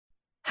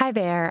Hi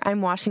there,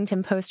 I'm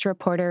Washington Post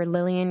reporter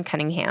Lillian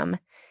Cunningham.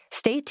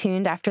 Stay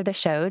tuned after the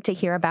show to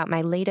hear about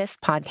my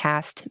latest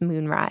podcast,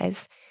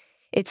 Moonrise.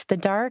 It's the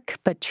dark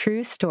but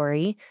true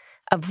story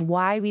of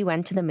why we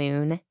went to the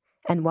moon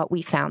and what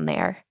we found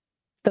there.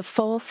 The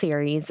full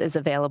series is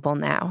available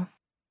now.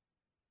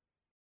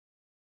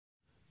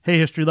 Hey,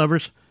 history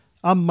lovers.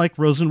 I'm Mike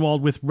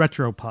Rosenwald with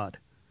Retropod,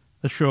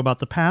 a show about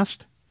the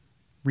past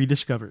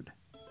rediscovered.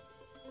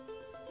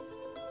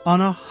 On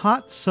a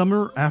hot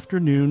summer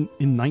afternoon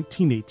in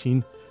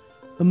 1918,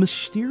 a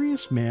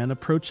mysterious man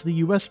approached the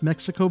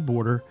U.S.-Mexico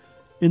border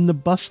in the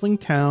bustling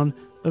town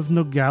of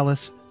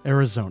Nogales,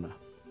 Arizona.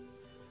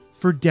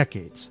 For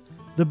decades,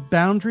 the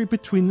boundary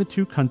between the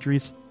two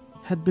countries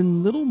had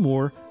been little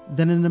more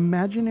than an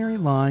imaginary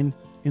line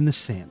in the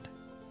sand.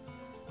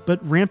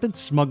 But rampant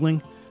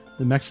smuggling,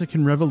 the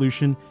Mexican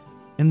Revolution,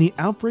 and the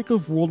outbreak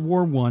of World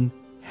War I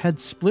had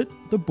split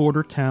the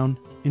border town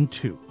in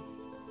two.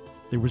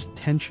 There was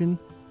tension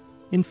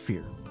and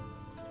fear.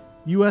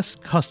 U.S.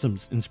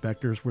 Customs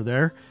inspectors were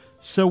there,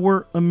 so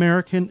were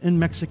American and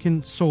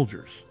Mexican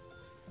soldiers.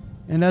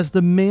 And as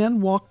the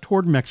man walked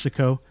toward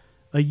Mexico,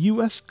 a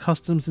U.S.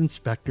 Customs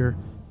inspector,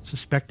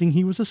 suspecting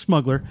he was a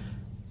smuggler,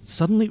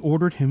 suddenly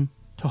ordered him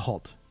to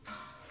halt.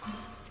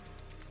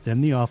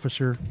 Then the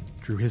officer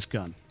drew his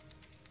gun.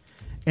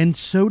 And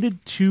so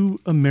did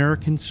two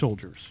American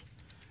soldiers.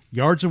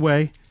 Yards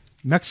away,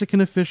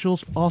 Mexican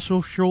officials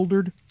also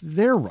shouldered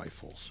their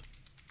rifles.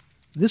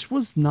 This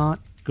was not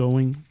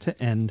going to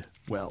end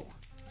well.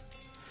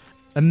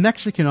 A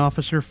Mexican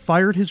officer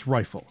fired his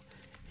rifle,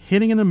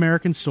 hitting an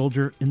American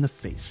soldier in the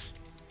face.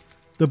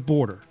 The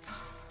border,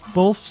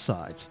 both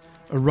sides,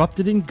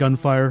 erupted in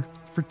gunfire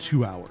for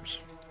 2 hours.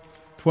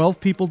 12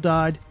 people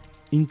died,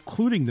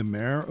 including the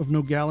mayor of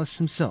Nogales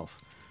himself,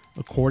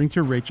 according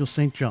to Rachel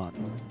St. John,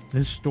 the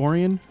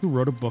historian who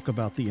wrote a book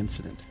about the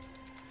incident.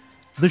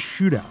 The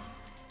shootout,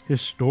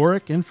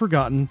 historic and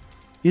forgotten,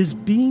 is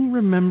being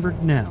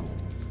remembered now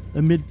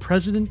amid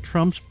President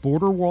Trump's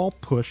border wall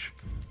push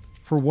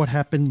for what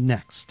happened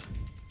next.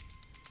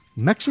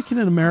 Mexican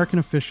and American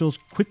officials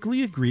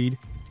quickly agreed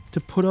to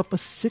put up a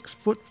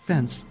 6-foot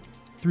fence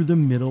through the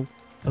middle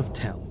of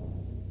town.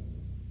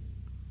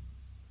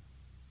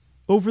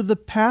 Over the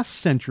past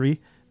century,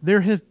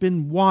 there have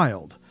been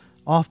wild,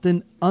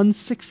 often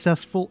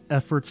unsuccessful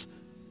efforts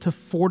to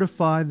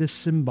fortify this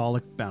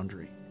symbolic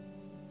boundary.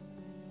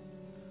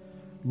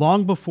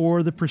 Long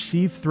before the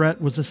perceived threat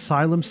was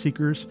asylum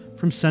seekers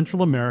from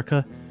Central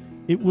America,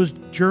 it was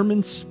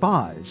German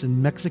spies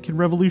and Mexican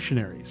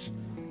revolutionaries,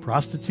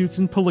 prostitutes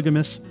and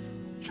polygamists,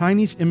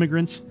 Chinese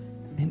immigrants,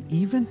 and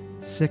even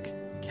sick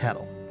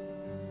cattle.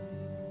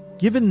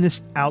 Given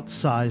this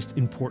outsized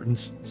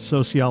importance,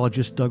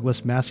 sociologist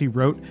Douglas Massey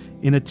wrote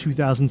in a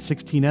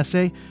 2016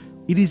 essay,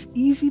 it is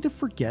easy to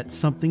forget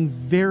something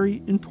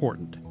very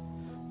important.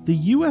 The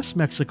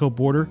U.S.-Mexico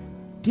border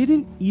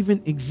didn't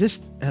even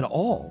exist at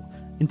all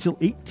until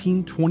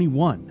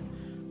 1821,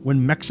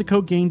 when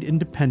Mexico gained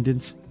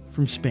independence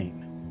from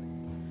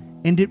Spain.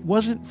 And it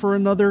wasn't for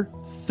another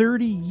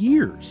 30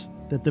 years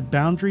that the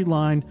boundary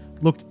line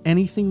looked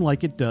anything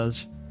like it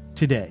does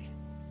today.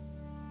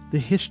 The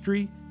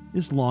history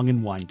is long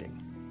and winding.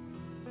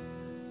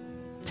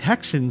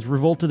 Texans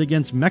revolted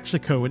against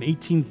Mexico in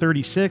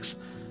 1836,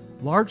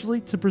 largely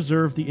to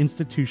preserve the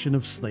institution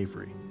of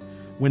slavery.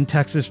 When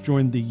Texas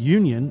joined the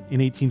Union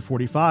in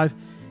 1845,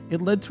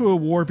 it led to a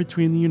war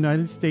between the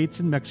United States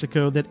and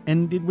Mexico that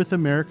ended with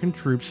American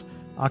troops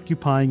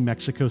occupying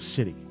Mexico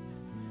City.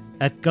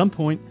 At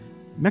gunpoint,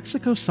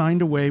 Mexico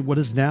signed away what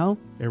is now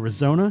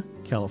Arizona,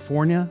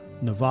 California,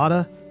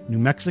 Nevada, New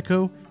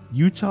Mexico,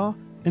 Utah,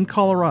 and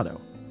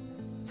Colorado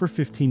for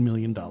 $15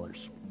 million.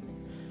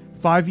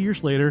 5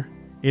 years later,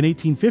 in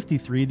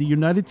 1853, the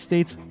United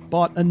States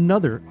bought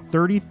another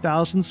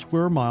 30,000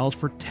 square miles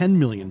for $10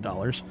 million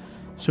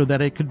so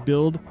that it could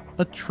build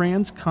a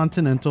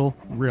transcontinental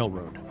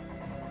railroad.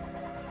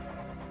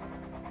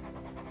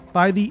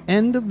 By the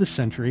end of the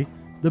century,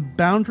 the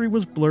boundary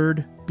was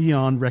blurred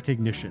beyond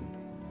recognition.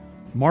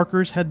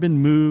 Markers had been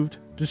moved,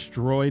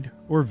 destroyed,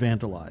 or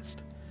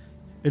vandalized.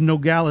 In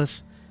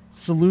Nogales,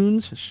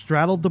 saloons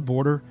straddled the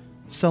border,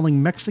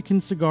 selling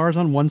Mexican cigars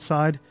on one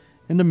side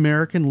and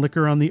American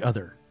liquor on the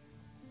other,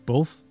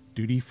 both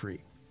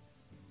duty-free.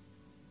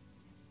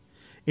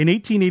 In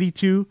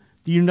 1882,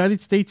 the United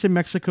States and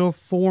Mexico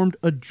formed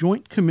a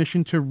joint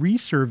commission to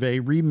resurvey,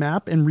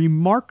 remap, and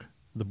remark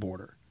the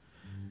border.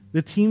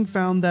 The team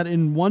found that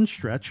in one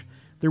stretch,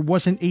 there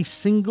wasn't a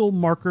single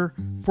marker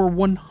for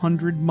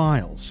 100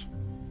 miles.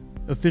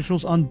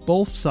 Officials on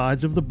both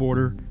sides of the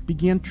border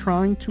began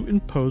trying to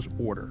impose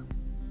order.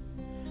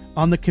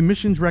 On the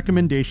commission's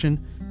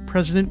recommendation,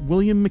 President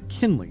William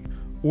McKinley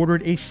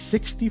ordered a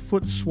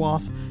 60-foot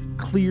swath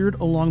cleared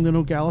along the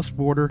Nogales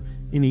border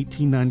in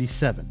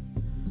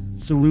 1897.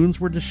 Saloons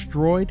were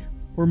destroyed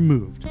or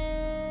moved.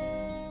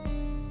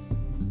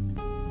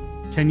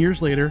 10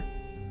 years later,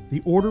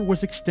 the order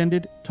was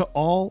extended to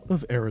all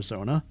of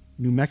Arizona,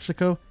 New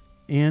Mexico,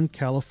 and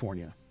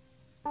California.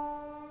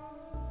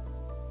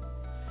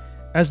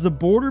 As the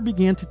border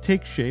began to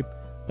take shape,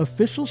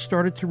 officials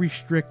started to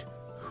restrict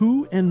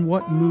who and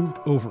what moved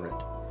over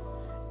it.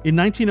 In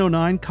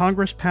 1909,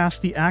 Congress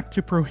passed the act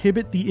to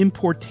prohibit the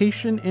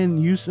importation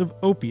and use of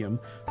opium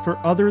for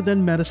other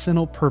than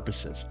medicinal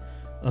purposes,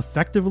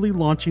 effectively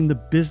launching the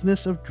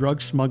business of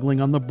drug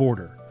smuggling on the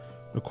border,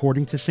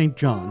 according to St.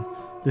 John,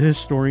 the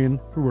historian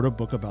who wrote a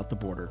book about the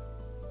border.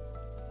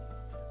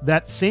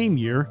 That same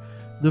year,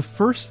 the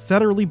first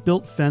federally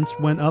built fence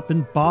went up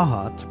in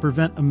Baja to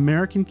prevent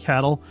American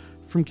cattle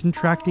from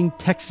contracting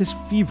Texas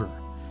fever,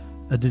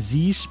 a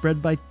disease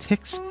spread by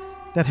ticks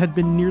that had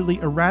been nearly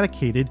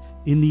eradicated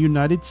in the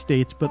United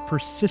States but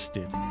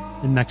persisted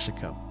in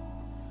Mexico.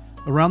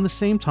 Around the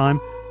same time,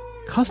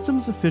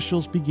 customs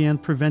officials began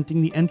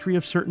preventing the entry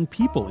of certain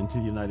people into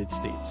the United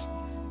States.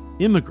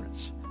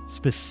 Immigrants,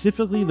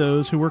 specifically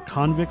those who were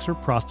convicts or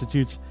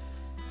prostitutes,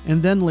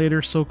 and then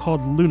later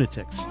so-called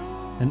lunatics,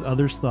 and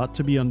others thought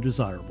to be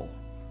undesirable.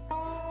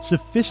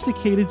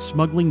 Sophisticated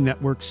smuggling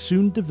networks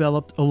soon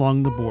developed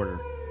along the border,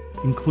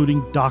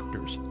 including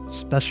doctors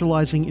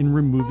specializing in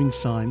removing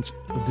signs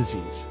of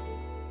disease.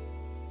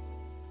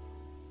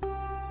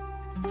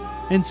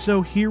 And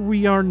so here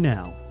we are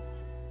now,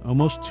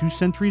 almost 2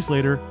 centuries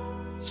later,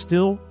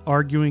 still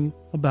arguing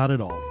about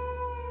it all.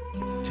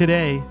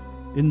 Today,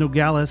 in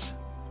Nogales,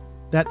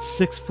 that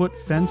 6-foot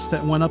fence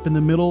that went up in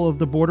the middle of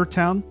the border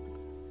town,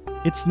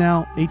 it's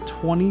now a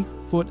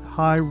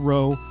 20-foot-high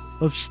row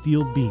of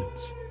steel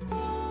beams,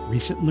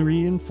 recently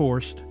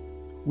reinforced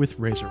with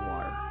razor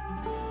wire.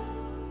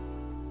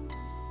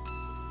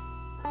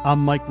 I'm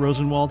Mike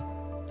Rosenwald.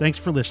 Thanks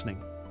for listening.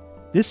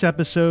 This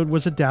episode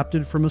was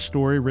adapted from a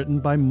story written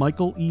by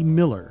Michael E.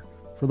 Miller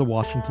for The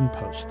Washington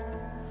Post.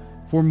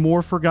 For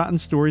more forgotten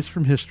stories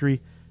from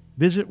history,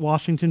 visit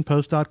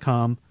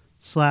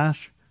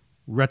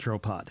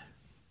washingtonpost.com/retropod.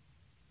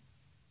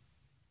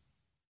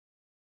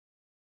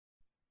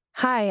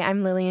 Hi,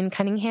 I'm Lillian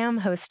Cunningham,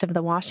 host of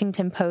the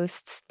Washington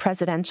Post's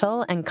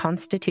presidential and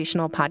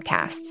constitutional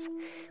podcasts.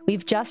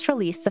 We've just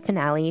released the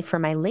finale for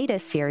my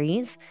latest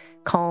series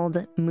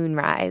called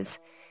Moonrise.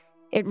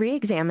 It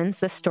re-examines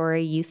the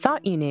story you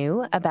thought you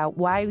knew about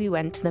why we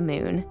went to the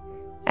moon.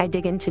 I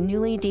dig into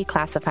newly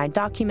declassified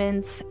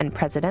documents and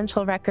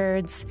presidential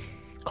records,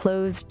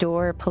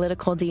 closed-door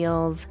political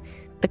deals,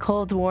 the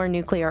Cold War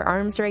nuclear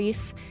arms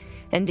race,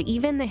 and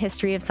even the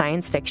history of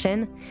science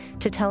fiction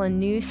to tell a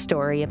new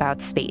story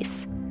about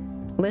space.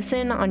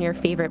 Listen on your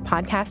favorite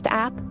podcast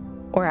app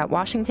or at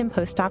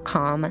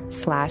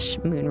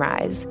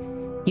washingtonpost.com/moonrise.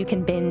 You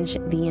can binge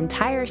the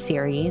entire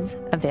series,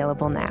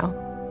 available now.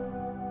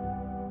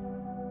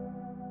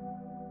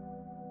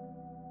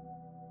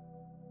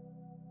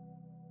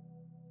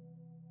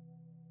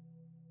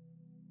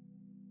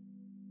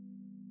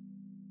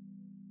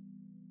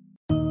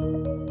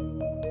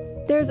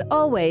 There's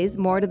always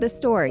more to the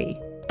story.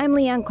 I'm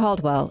Leanne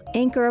Caldwell,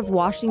 anchor of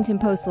Washington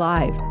Post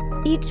Live.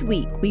 Each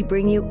week, we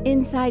bring you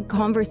inside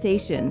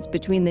conversations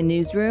between the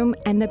newsroom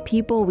and the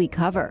people we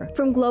cover.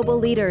 From global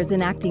leaders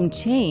enacting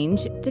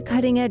change to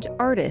cutting-edge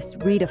artists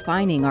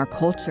redefining our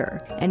culture.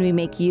 And we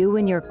make you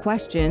and your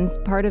questions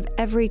part of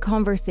every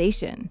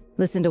conversation.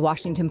 Listen to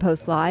Washington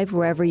Post Live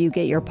wherever you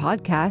get your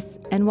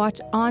podcasts and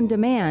watch on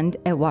demand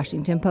at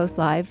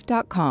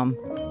WashingtonPostLive.com.